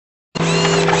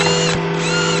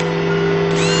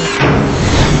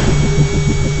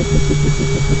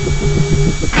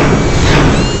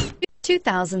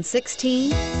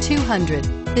2016 200.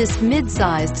 This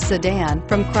mid-sized sedan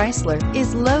from Chrysler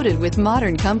is loaded with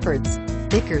modern comforts.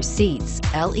 Thicker seats,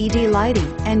 LED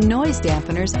lighting, and noise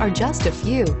dampeners are just a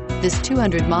few. This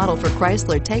 200 model for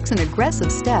Chrysler takes an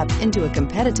aggressive step into a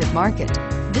competitive market.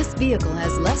 This vehicle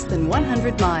has less than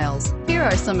 100 miles. Here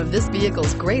are some of this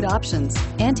vehicle's great options: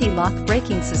 anti-lock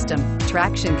braking system,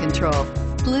 traction control,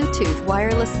 Bluetooth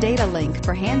wireless data link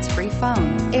for hands-free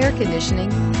phone, air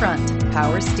conditioning, front,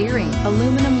 power steering,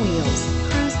 aluminum wheels,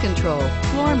 cruise control,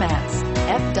 floor mats,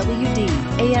 FWD,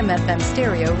 AM/FM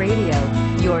stereo radio.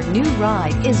 Your new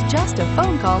ride is just a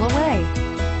phone call away.